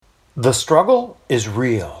The struggle is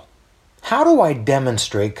real. How do I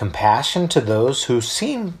demonstrate compassion to those who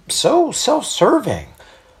seem so self-serving?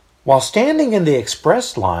 While standing in the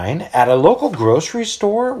express line at a local grocery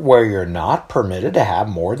store where you're not permitted to have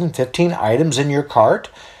more than 15 items in your cart?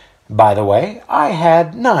 By the way, I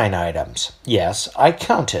had 9 items. Yes, I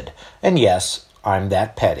counted. And yes, I'm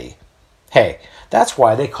that petty. Hey, that's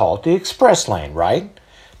why they call it the express lane, right?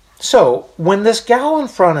 So, when this gal in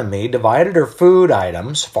front of me divided her food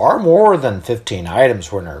items, far more than 15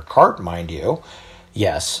 items were in her cart, mind you,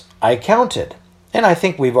 yes, I counted. And I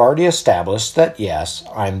think we've already established that, yes,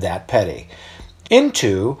 I'm that petty.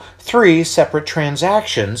 Into 3 separate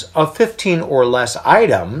transactions of 15 or less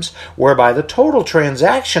items, whereby the total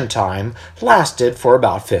transaction time lasted for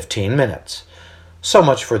about 15 minutes. So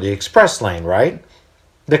much for the express lane, right?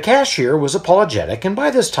 The cashier was apologetic, and by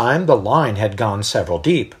this time the line had gone several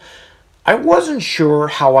deep. I wasn't sure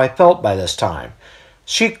how I felt by this time.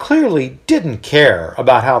 She clearly didn't care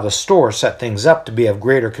about how the store set things up to be of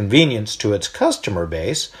greater convenience to its customer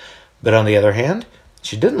base, but on the other hand,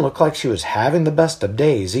 she didn't look like she was having the best of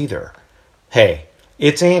days either. Hey,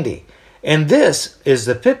 it's Andy, and this is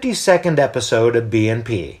the 52nd episode of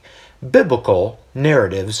B&P, Biblical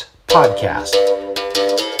Narratives Podcast.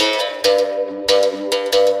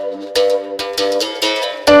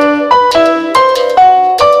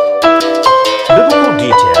 Biblical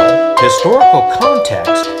detail, historical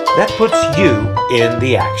context that puts you in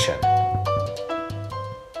the action.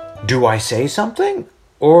 Do I say something,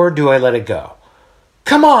 or do I let it go?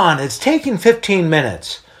 Come on, it's taking 15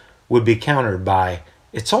 minutes, would be countered by,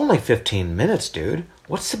 it's only 15 minutes, dude.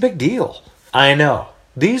 What's the big deal? I know,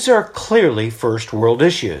 these are clearly first world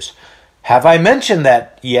issues. Have I mentioned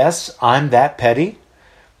that, yes, I'm that petty?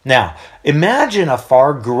 Now, imagine a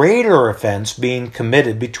far greater offense being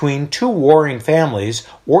committed between 2 warring families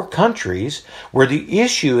or countries where the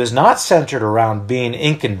issue is not centered around being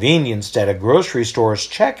inconvenienced at a grocery store's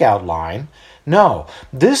checkout line. No,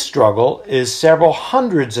 this struggle is several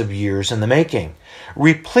hundreds of years in the making,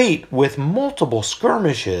 replete with multiple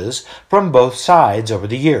skirmishes from both sides over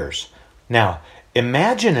the years. Now,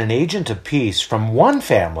 imagine an agent of peace from one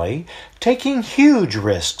family taking huge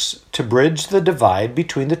risks to bridge the divide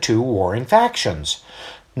between the 2 warring factions.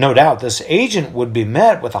 No doubt this agent would be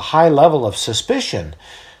met with a high level of suspicion.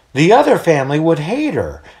 The other family would hate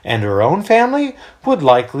her, and her own family would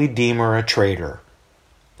likely deem her a traitor.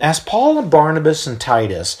 As Paul and Barnabas and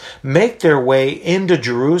Titus make their way into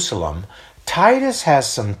Jerusalem, Titus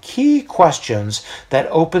has some key questions that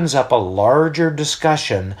opens up a larger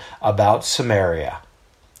discussion about Samaria.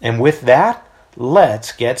 And with that,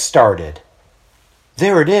 let's get started.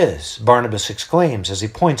 There it is, Barnabas exclaims as he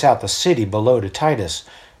points out the city below to Titus,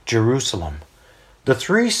 Jerusalem. The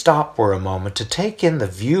 3 stop for a moment to take in the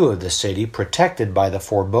view of the city protected by the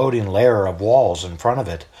foreboding layer of walls in front of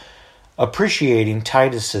it. Appreciating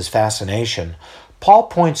Titus's fascination, Paul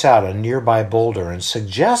points out a nearby boulder and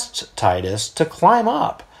suggests Titus to climb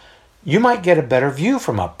up. You might get a better view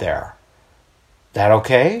from up there. That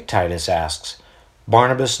okay? Titus asks.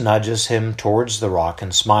 Barnabas nudges him towards the rock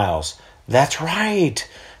and smiles. That's right.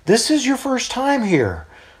 This is your first time here.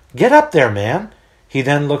 Get up there, man. He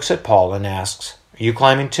then looks at Paul and asks, Are you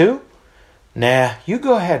climbing too? Nah, you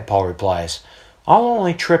go ahead, Paul replies. I'll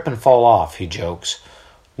only trip and fall off, he jokes.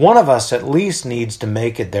 One of us at least needs to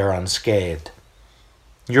make it there unscathed.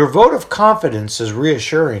 Your vote of confidence is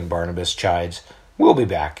reassuring, Barnabas chides. We'll be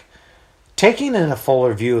back. Taking in a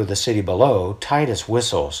fuller view of the city below, Titus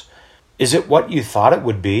whistles. Is it what you thought it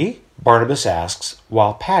would be? Barnabas asks,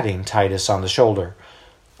 while patting Titus on the shoulder.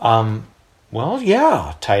 Well,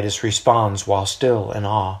 yeah, Titus responds while still in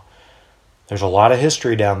awe. There's a lot of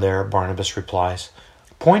history down there, Barnabas replies,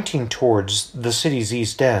 pointing towards the city's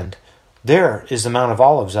east end. There is the Mount of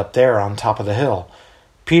Olives up there on top of the hill.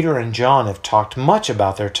 Peter and John have talked much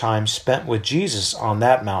about their time spent with Jesus on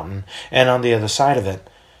that mountain and on the other side of it.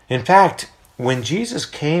 In fact, when Jesus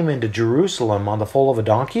came into Jerusalem on the foal of a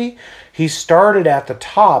donkey, he started at the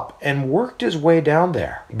top and worked his way down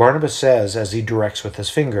there. Barnabas says, as he directs with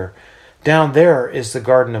his finger, down there is the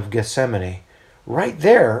Garden of Gethsemane. Right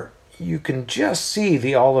there, you can just see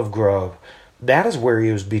the olive grove. That is where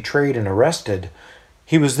he was betrayed and arrested.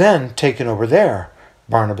 He was then taken over there.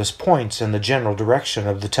 Barnabas points in the general direction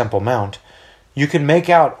of the Temple Mount. You can make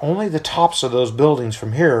out only the tops of those buildings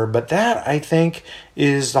from here, but that, I think,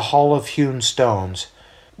 is the Hall of Hewn Stones.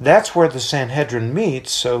 That's where the Sanhedrin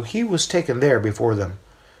meets, so he was taken there before them.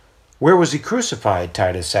 Where was he crucified?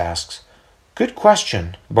 Titus asks. Good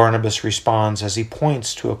question, Barnabas responds as he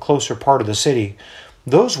points to a closer part of the city.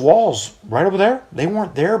 Those walls right over there, they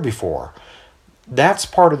weren't there before. That's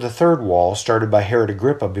part of the third wall started by Herod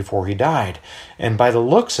Agrippa before he died, and by the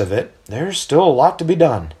looks of it, there's still a lot to be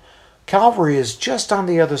done. Calvary is just on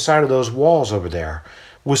the other side of those walls over there.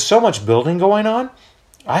 With so much building going on,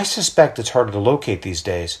 I suspect it's harder to locate these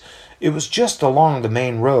days. It was just along the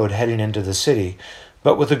main road heading into the city,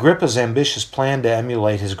 but with Agrippa's ambitious plan to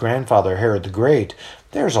emulate his grandfather Herod the Great,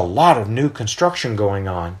 there's a lot of new construction going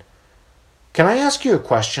on. Can I ask you a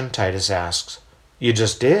question? Titus asks. You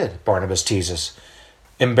just did, Barnabas teases.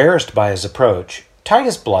 Embarrassed by his approach,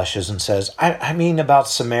 Titus blushes and says, I mean about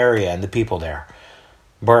Samaria and the people there.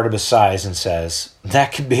 Barnabas sighs and says,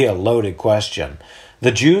 that could be a loaded question.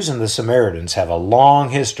 The Jews and the Samaritans have a long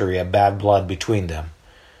history of bad blood between them.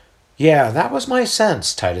 Yeah, that was my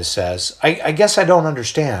sense, Titus says. I guess I don't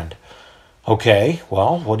understand. Okay,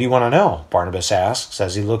 well, what do you want to know? Barnabas asks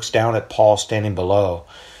as he looks down at Paul standing below.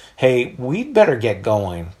 Hey, we'd better get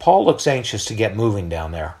going. Paul looks anxious to get moving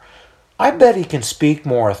down there. I bet he can speak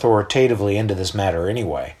more authoritatively into this matter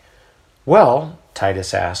anyway. Well,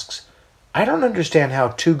 Titus asks, I don't understand how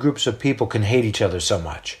two groups of people can hate each other so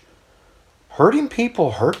much. Hurting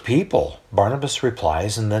people hurt people, Barnabas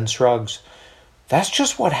replies and then shrugs. That's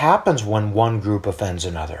just what happens when one group offends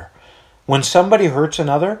another. When somebody hurts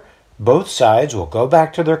another, both sides will go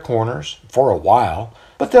back to their corners for a while,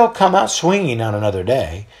 but they'll come out swinging on another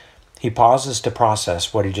day. He pauses to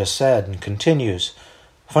process what he just said and continues.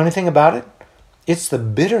 Funny thing about it? It's the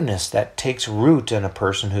bitterness that takes root in a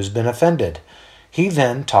person who's been offended. He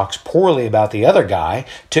then talks poorly about the other guy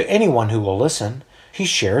to anyone who will listen. He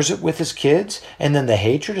shares it with his kids, and then the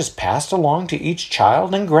hatred is passed along to each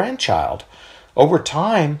child and grandchild. Over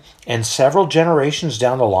time, and several generations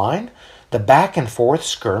down the line, the back and forth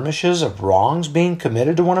skirmishes of wrongs being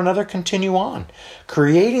committed to one another continue on,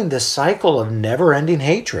 creating this cycle of never-ending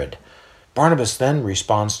hatred. Barnabas then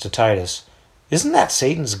responds to Titus, Isn't that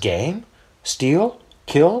Satan's game? Steal,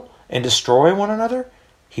 kill, and destroy one another?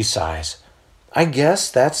 He sighs. I guess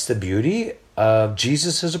that's the beauty of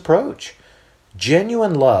Jesus' approach.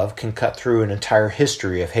 Genuine love can cut through an entire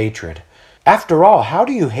history of hatred. After all, how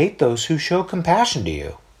do you hate those who show compassion to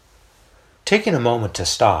you? Taking a moment to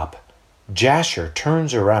stop, Jasher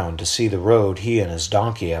turns around to see the road he and his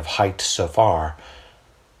donkey have hiked so far.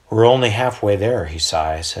 We're only halfway there, he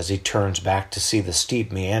sighs, as he turns back to see the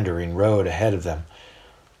steep, meandering road ahead of them.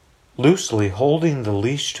 Loosely holding the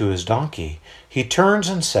leash to his donkey, he turns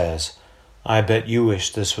and says, I bet you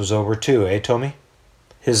wish this was over too, eh, Tommy?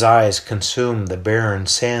 His eyes consume the barren,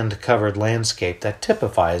 sand-covered landscape that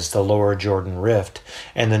typifies the lower Jordan Rift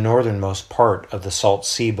and the northernmost part of the salt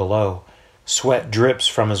sea below. Sweat drips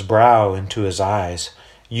from his brow into his eyes.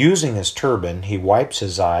 Using his turban, he wipes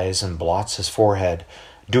his eyes and blots his forehead,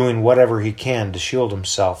 doing whatever he can to shield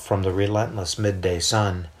himself from the relentless midday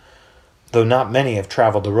sun. Though not many have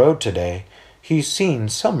traveled the road today, he's seen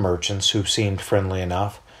some merchants who seemed friendly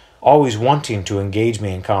enough, always wanting to engage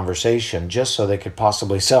me in conversation just so they could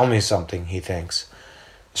possibly sell me something, he thinks.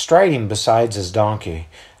 Striding beside his donkey,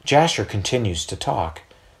 Jasher continues to talk.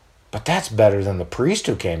 But that's better than the priest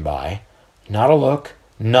who came by. Not a look,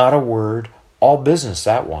 not a word, all business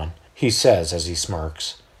that one, he says as he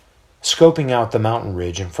smirks. Scoping out the mountain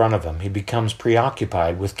ridge in front of him, he becomes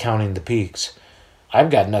preoccupied with counting the peaks.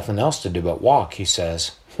 I've got nothing else to do but walk, he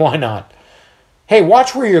says. Why not? Hey,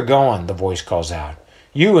 watch where you're going, the voice calls out.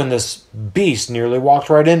 You and this beast nearly walked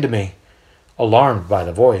right into me. Alarmed by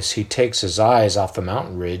the voice, he takes his eyes off the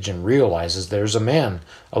mountain ridge and realizes there's a man,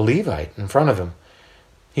 a Levite, in front of him.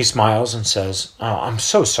 He smiles and says, I'm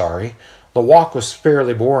so sorry. The walk was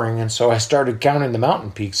fairly boring, and so I started counting the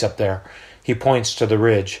mountain peaks up there. He points to the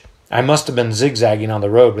ridge. I must have been zigzagging on the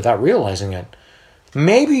road without realizing it.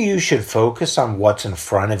 Maybe you should focus on what's in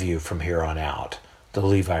front of you from here on out, the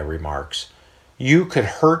Levite remarks. You could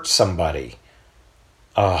hurt somebody.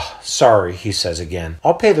 Sorry, he says again.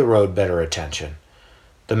 I'll pay the road better attention.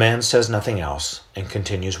 The man says nothing else and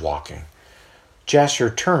continues walking. Jasher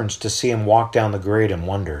turns to see him walk down the grade and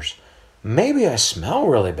wonders. Maybe I smell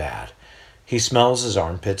really bad. He smells his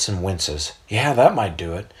armpits and winces. Yeah, that might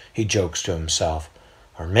do it, he jokes to himself.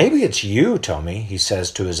 Or maybe it's you, Tommy, he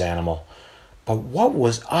says to his animal. But what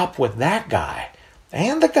was up with that guy?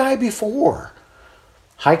 And the guy before?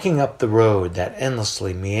 Hiking up the road that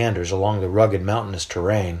endlessly meanders along the rugged mountainous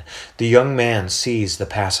terrain, the young man sees the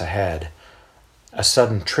pass ahead. A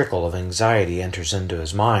sudden trickle of anxiety enters into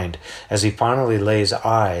his mind as he finally lays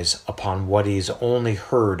eyes upon what he's only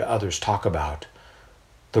heard others talk about.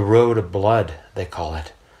 The road of blood, they call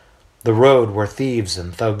it. The road where thieves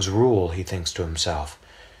and thugs rule, he thinks to himself.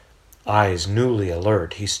 Eyes newly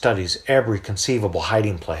alert, he studies every conceivable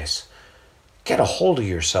hiding place. Get a hold of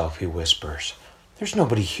yourself, he whispers. There's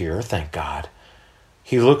nobody here, thank God.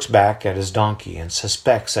 He looks back at his donkey and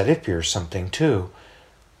suspects that it fears something too.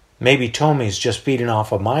 Maybe Tommy's just feeding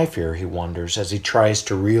off of my fear, he wonders as he tries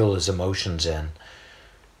to reel his emotions in.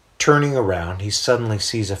 Turning around, he suddenly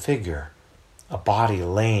sees a figure, a body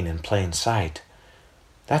laying in plain sight.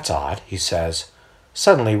 That's odd, he says,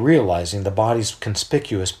 suddenly realizing the body's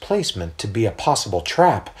conspicuous placement to be a possible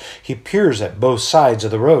trap. He peers at both sides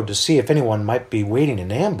of the road to see if anyone might be waiting in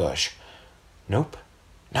ambush. Nope,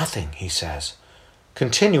 nothing, he says.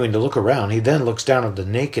 Continuing to look around, he then looks down at the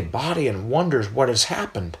naked body and wonders what has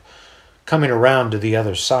happened. Coming around to the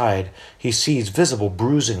other side, he sees visible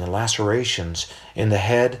bruising and lacerations in the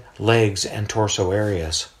head, legs, and torso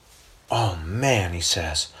areas. Oh man, he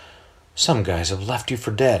says, some guys have left you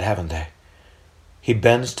for dead, haven't they? He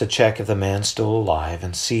bends to check if the man's still alive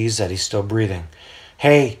and sees that he's still breathing.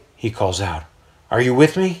 Hey, he calls out, are you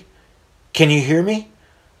with me? Can you hear me?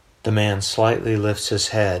 The man slightly lifts his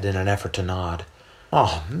head in an effort to nod.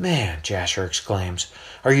 Oh man, Jasher exclaims,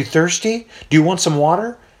 are you thirsty? Do you want some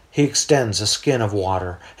water? He extends a skin of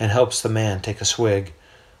water and helps the man take a swig.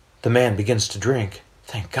 The man begins to drink.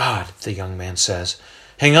 Thank God, the young man says.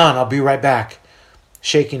 Hang on, I'll be right back.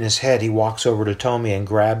 Shaking his head, he walks over to Tommy and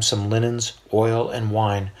grabs some linens, oil, and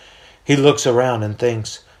wine. He looks around and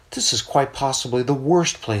thinks, this is quite possibly the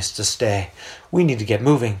worst place to stay. We need to get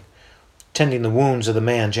moving. Tending the wounds of the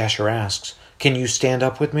man, Jasher asks, can you stand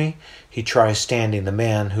up with me? He tries standing the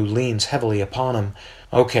man, who leans heavily upon him.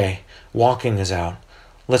 Okay, walking is out.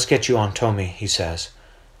 Let's get you on Tommy, he says.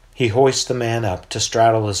 He hoists the man up to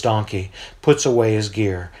straddle his donkey, puts away his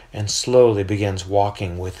gear, and slowly begins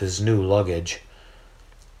walking with his new luggage.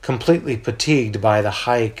 Completely fatigued by the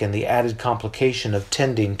hike and the added complication of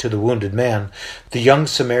tending to the wounded man, the young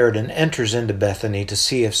Samaritan enters into Bethany to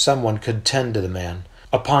see if someone could tend to the man.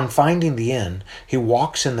 Upon finding the inn, he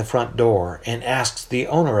walks in the front door and asks the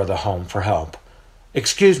owner of the home for help.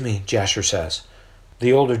 Excuse me, Jasher says.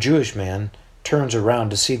 The older Jewish man turns around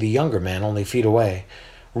to see the younger man only feet away.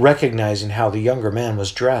 Recognizing how the younger man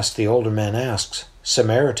was dressed, the older man asks,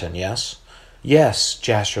 Samaritan, yes? Yes,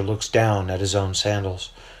 Jasher looks down at his own sandals.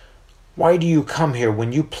 Why do you come here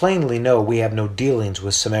when you plainly know we have no dealings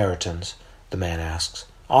with Samaritans? The man asks.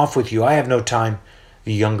 Off with you, I have no time.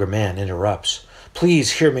 The younger man interrupts.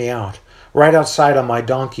 Please hear me out. Right outside on my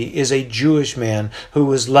donkey is a Jewish man who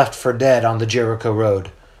was left for dead on the Jericho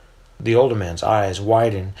road. The older man's eyes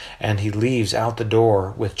widen, and he leaves out the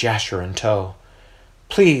door with Jasher in tow.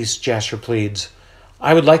 Please, Jasher pleads,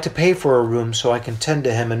 I would like to pay for a room so I can tend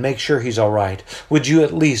to him and make sure he's all right. Would you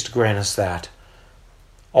at least grant us that?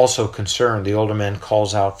 Also concerned, the older man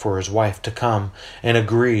calls out for his wife to come and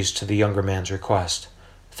agrees to the younger man's request.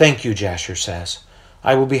 Thank you, Jasher says.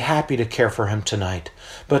 I will be happy to care for him tonight,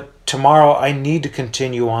 but tomorrow I need to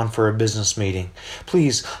continue on for a business meeting.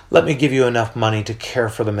 Please let me give you enough money to care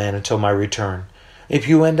for the man until my return. If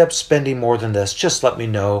you end up spending more than this, just let me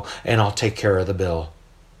know and I'll take care of the bill.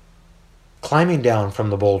 Climbing down from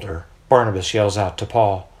the boulder, Barnabas yells out to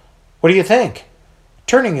Paul, What do you think?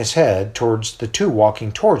 Turning his head towards the two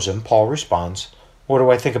walking towards him, Paul responds, What do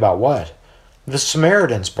I think about what? The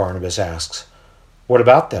Samaritans, Barnabas asks. What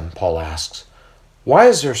about them? Paul asks. Why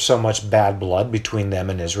is there so much bad blood between them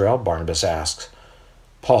and Israel? Barnabas asks.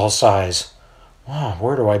 Paul sighs. Wow,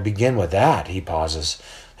 where do I begin with that? He pauses.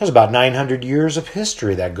 There's about 900 years of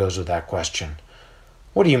history that goes with that question.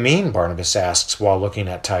 What do you mean? Barnabas asks while looking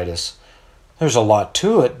at Titus. There's a lot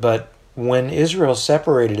to it, but when Israel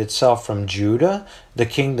separated itself from Judah, the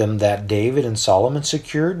kingdom that David and Solomon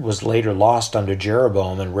secured was later lost under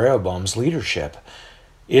Jeroboam and Rehoboam's leadership.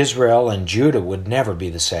 Israel and Judah would never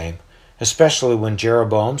be the same, especially when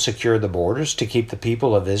Jeroboam secured the borders to keep the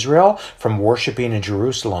people of Israel from worshiping in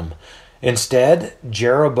Jerusalem. Instead,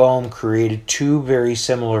 Jeroboam created two very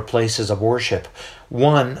similar places of worship,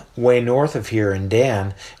 one way north of here in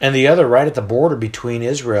Dan, and the other right at the border between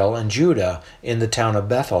Israel and Judah in the town of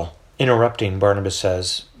Bethel. Interrupting, Barnabas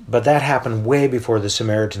says, But that happened way before the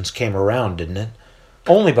Samaritans came around, didn't it?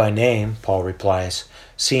 Only by name, Paul replies.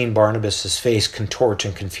 Seeing Barnabas' face contort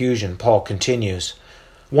in confusion, Paul continues,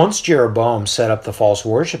 Once Jeroboam set up the false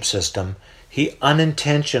worship system, he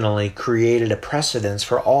unintentionally created a precedence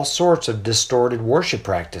for all sorts of distorted worship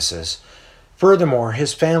practices. Furthermore,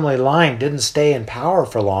 his family line didn't stay in power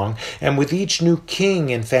for long, and with each new king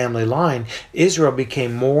in family line, Israel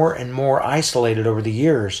became more and more isolated over the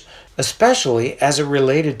years, especially as it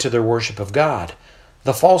related to their worship of God.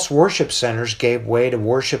 The false worship centers gave way to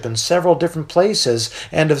worship in several different places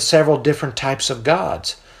and of several different types of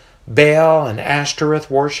gods. Baal and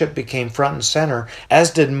Ashtoreth worship became front and center,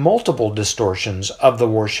 as did multiple distortions of the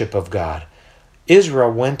worship of God.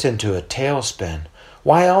 Israel went into a tailspin.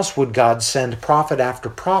 Why else would God send prophet after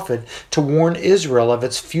prophet to warn Israel of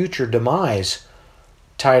its future demise?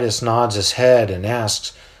 Titus nods his head and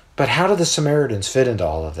asks, but how do the Samaritans fit into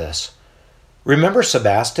all of this? Remember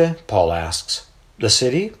Sebaste? Paul asks. The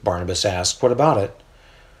city? Barnabas asks. What about it?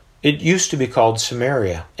 It used to be called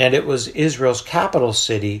Samaria, and it was Israel's capital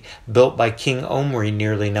city built by King Omri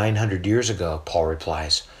nearly 900 years ago, Paul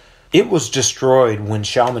replies. It was destroyed when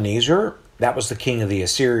Shalmaneser, that was the king of the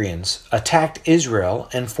Assyrians, attacked Israel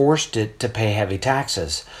and forced it to pay heavy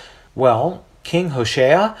taxes. Well, King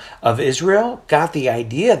Hoshea of Israel got the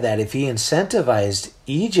idea that if he incentivized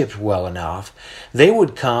Egypt well enough, they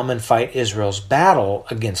would come and fight Israel's battle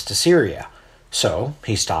against Assyria. So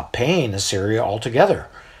he stopped paying Assyria altogether.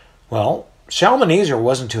 Well, Shalmaneser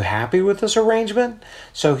wasn't too happy with this arrangement,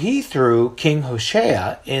 so he threw King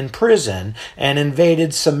Hoshea in prison and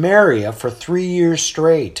invaded Samaria for 3 years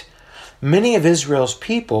straight. Many of Israel's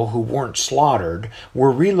people who weren't slaughtered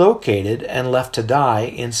were relocated and left to die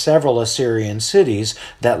in several Assyrian cities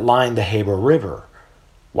that lined the Habor River.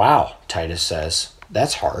 Wow, Titus says,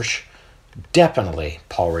 that's harsh. Definitely,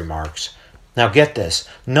 Paul remarks. Now get this,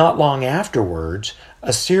 not long afterwards,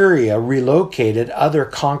 Assyria relocated other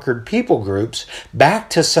conquered people groups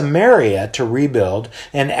back to Samaria to rebuild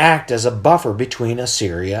and act as a buffer between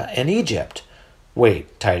Assyria and Egypt.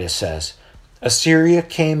 Wait, Titus says. Assyria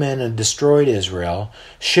came in and destroyed Israel,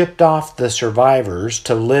 shipped off the survivors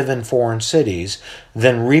to live in foreign cities,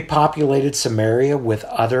 then repopulated Samaria with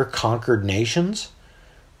other conquered nations?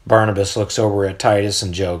 Barnabas looks over at Titus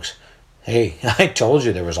and jokes, Hey, I told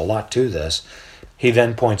you there was a lot to this. He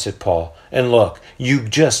then points at Paul, and look, you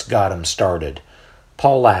just got him started.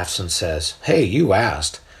 Paul laughs and says, Hey, you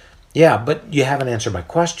asked. Yeah, but you haven't answered my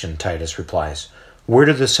question, Titus replies. Where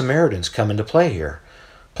do the Samaritans come into play here?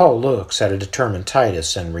 Paul looks at a determined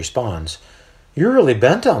Titus and responds, You're really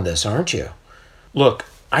bent on this, aren't you? Look,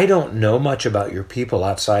 I don't know much about your people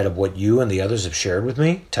outside of what you and the others have shared with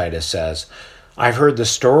me, Titus says. I've heard the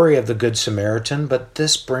story of the Good Samaritan, but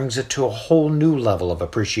this brings it to a whole new level of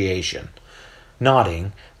appreciation.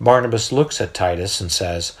 Nodding, Barnabas looks at Titus and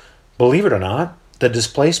says, Believe it or not, the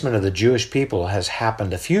displacement of the Jewish people has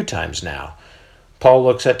happened a few times now. Paul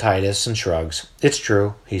looks at Titus and shrugs. It's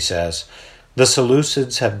true, he says. The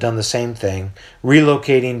Seleucids have done the same thing,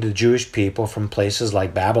 relocating the Jewish people from places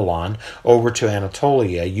like Babylon over to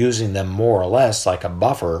Anatolia, using them more or less like a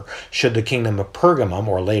buffer should the kingdom of Pergamum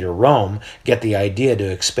or later Rome get the idea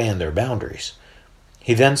to expand their boundaries.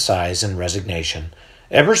 He then sighs in resignation.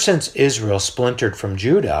 Ever since Israel splintered from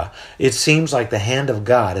Judah, it seems like the hand of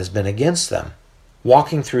God has been against them.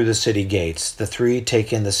 Walking through the city gates, the three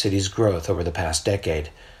take in the city's growth over the past decade.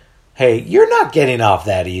 Hey, you're not getting off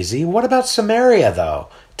that easy. What about Samaria, though?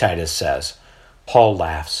 Titus says. Paul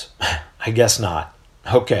laughs. I guess not.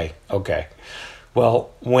 Okay.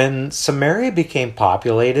 Well, when Samaria became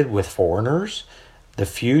populated with foreigners, the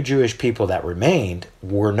few Jewish people that remained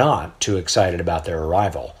were not too excited about their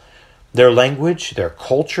arrival. Their language, their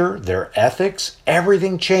culture, their ethics,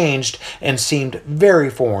 everything changed and seemed very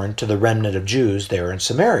foreign to the remnant of Jews there in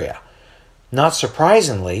Samaria. Not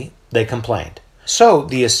surprisingly, they complained. So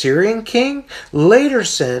the Assyrian king later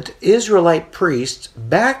sent Israelite priests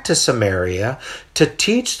back to Samaria to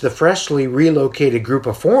teach the freshly relocated group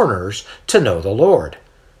of foreigners to know the Lord.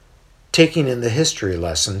 Taking in the history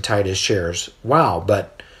lesson, Titus shares, Wow,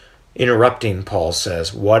 but interrupting, Paul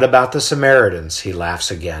says, What about the Samaritans? He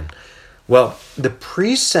laughs again. Well, the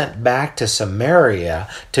priests sent back to Samaria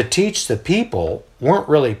to teach the people weren't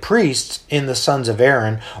really priests in the sons of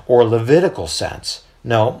Aaron or Levitical sense.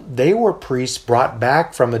 No, they were priests brought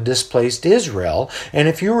back from a displaced Israel, and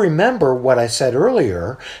if you remember what I said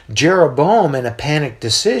earlier, Jeroboam, in a panicked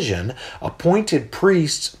decision, appointed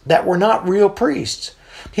priests that were not real priests.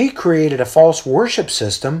 He created a false worship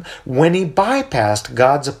system when he bypassed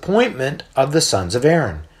God's appointment of the sons of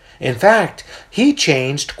Aaron. In fact, he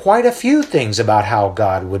changed quite a few things about how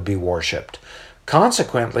God would be worshipped.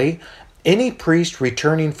 Consequently, any priest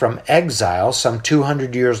returning from exile some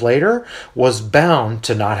 200 years later was bound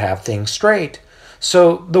to not have things straight.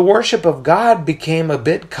 So the worship of God became a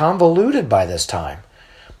bit convoluted by this time.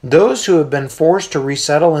 Those who had been forced to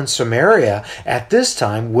resettle in Samaria at this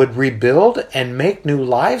time would rebuild and make new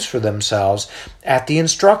lives for themselves at the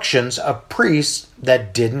instructions of priests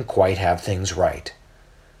that didn't quite have things right.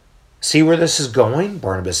 See where this is going?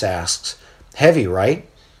 Barnabas asks. Heavy, right?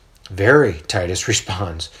 Very, Titus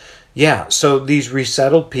responds. Yeah, so these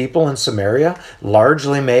resettled people in Samaria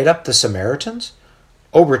largely made up the Samaritans?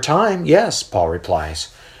 Over time, yes, Paul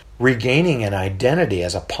replies. Regaining an identity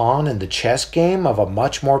as a pawn in the chess game of a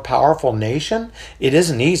much more powerful nation, it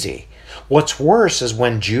isn't easy. What's worse is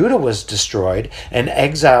when Judah was destroyed and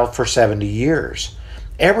exiled for 70 years.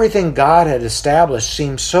 Everything God had established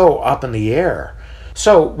seemed so up in the air.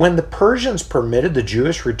 So when the Persians permitted the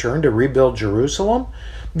Jewish return to rebuild Jerusalem,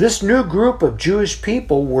 this new group of Jewish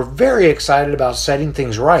people were very excited about setting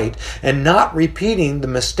things right and not repeating the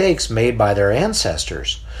mistakes made by their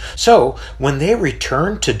ancestors. So when they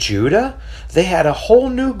returned to Judah, they had a whole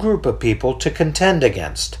new group of people to contend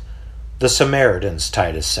against. The Samaritans,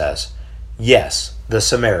 Titus says. Yes, the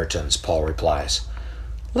Samaritans, Paul replies.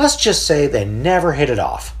 Let's just say they never hit it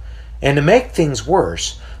off. And to make things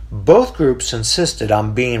worse, both groups insisted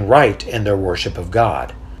on being right in their worship of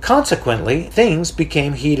God. Consequently, things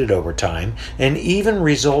became heated over time and even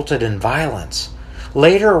resulted in violence.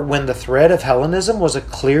 Later, when the threat of Hellenism was a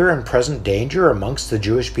clear and present danger amongst the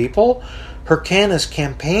Jewish people, Hyrcanus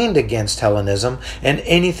campaigned against Hellenism and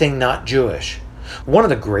anything not Jewish. One of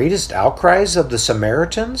the greatest outcries of the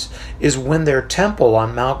Samaritans is when their temple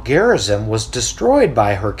on Mount Gerizim was destroyed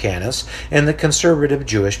by Hyrcanus and the conservative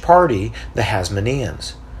Jewish party, the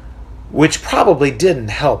Hasmoneans. Which probably didn't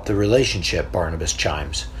help the relationship, Barnabas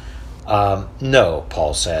chimes. No,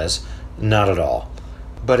 Paul says, not at all.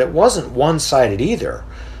 But it wasn't one-sided either.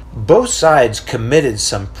 Both sides committed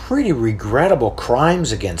some pretty regrettable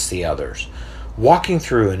crimes against the others. Walking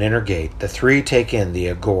through an inner gate, the three take in the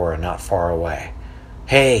agora not far away.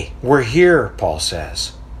 Hey, we're here, Paul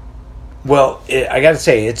says. Well, I got to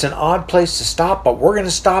say, it's an odd place to stop, but we're going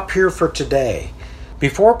to stop here for today.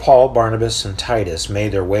 Before Paul, Barnabas, and Titus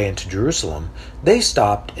made their way into Jerusalem, they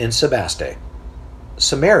stopped in Sebaste.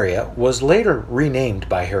 Samaria was later renamed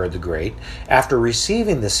by Herod the Great after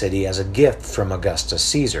receiving the city as a gift from Augustus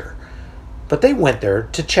Caesar. But they went there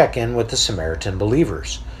to check in with the Samaritan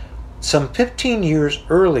believers. Some 15 years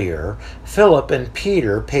earlier, Philip and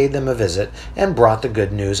Peter paid them a visit and brought the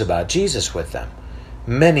good news about Jesus with them.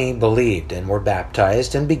 Many believed and were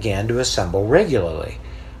baptized and began to assemble regularly.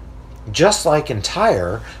 Just like in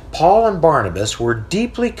Tyre, Paul and Barnabas were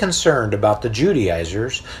deeply concerned about the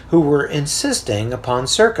Judaizers who were insisting upon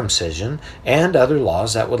circumcision and other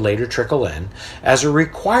laws that would later trickle in as a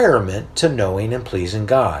requirement to knowing and pleasing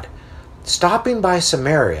God. Stopping by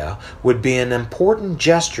Samaria would be an important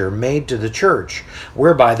gesture made to the church,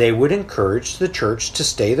 whereby they would encourage the church to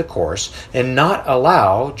stay the course and not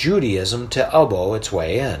allow Judaism to elbow its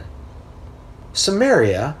way in.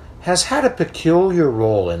 Samaria has had a peculiar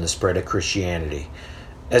role in the spread of Christianity,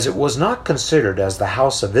 as it was not considered as the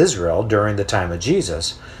house of Israel during the time of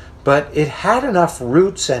Jesus, but it had enough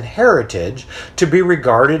roots and heritage to be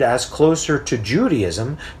regarded as closer to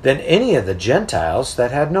Judaism than any of the Gentiles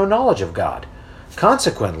that had no knowledge of God.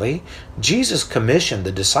 Consequently, Jesus commissioned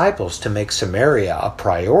the disciples to make Samaria a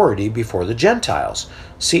priority before the Gentiles.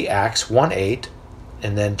 See Acts 1:8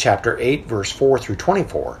 and then chapter 8, verse 4 through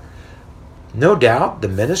 24. No doubt the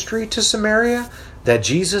ministry to Samaria that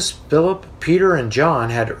Jesus, Philip, Peter, and John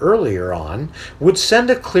had earlier on would send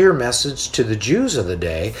a clear message to the Jews of the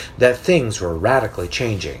day that things were radically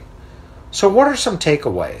changing. So what are some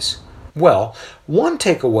takeaways? Well, one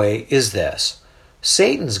takeaway is this.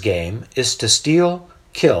 Satan's game is to steal,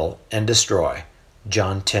 kill, and destroy.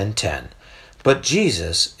 John 10:10. But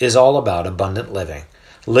Jesus is all about abundant living,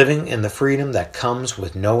 living in the freedom that comes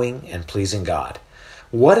with knowing and pleasing God.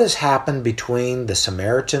 What has happened between the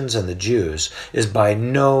Samaritans and the Jews is by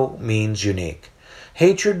no means unique.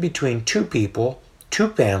 Hatred between two people, two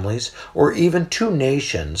families, or even two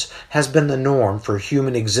nations has been the norm for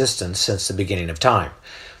human existence since the beginning of time.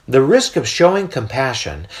 The risk of showing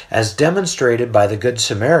compassion, as demonstrated by the Good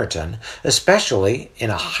Samaritan, especially in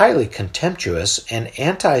a highly contemptuous and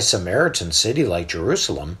anti-Samaritan city like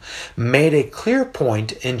Jerusalem, made a clear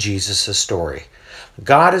point in Jesus' story.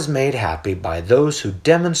 God is made happy by those who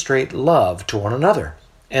demonstrate love to one another.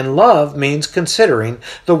 And love means considering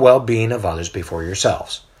the well-being of others before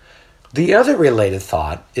yourselves. The other related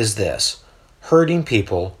thought is this: hurting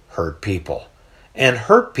people hurt people. And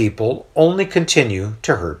hurt people only continue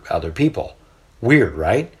to hurt other people. Weird,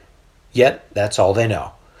 right? Yet that's all they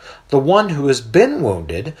know. The one who has been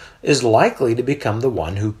wounded is likely to become the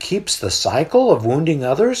one who keeps the cycle of wounding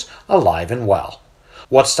others alive and well.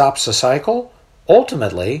 What stops the cycle?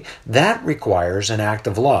 Ultimately, that requires an act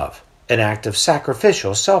of love, an act of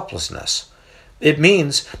sacrificial selflessness. It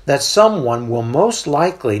means that someone will most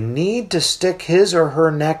likely need to stick his or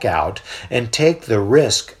her neck out and take the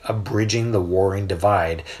risk of bridging the warring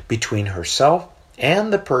divide between herself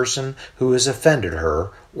and the person who has offended her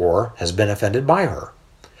or has been offended by her.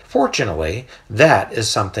 Fortunately, that is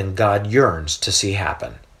something God yearns to see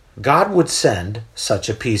happen. God would send such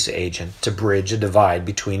a peace agent to bridge a divide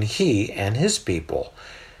between He and His people.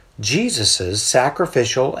 Jesus'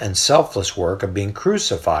 sacrificial and selfless work of being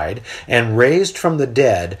crucified and raised from the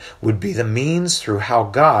dead would be the means through how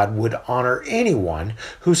God would honor anyone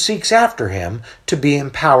who seeks after him to be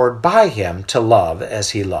empowered by him to love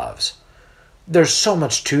as he loves. There's so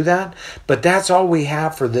much to that, but that's all we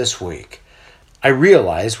have for this week. I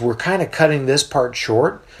realize we're kind of cutting this part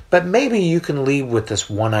short, but maybe you can leave with this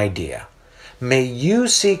one idea. May you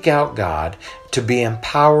seek out God to be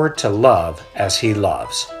empowered to love as he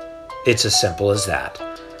loves. It's as simple as that.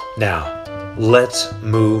 Now, let's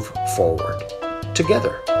move forward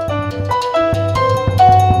together.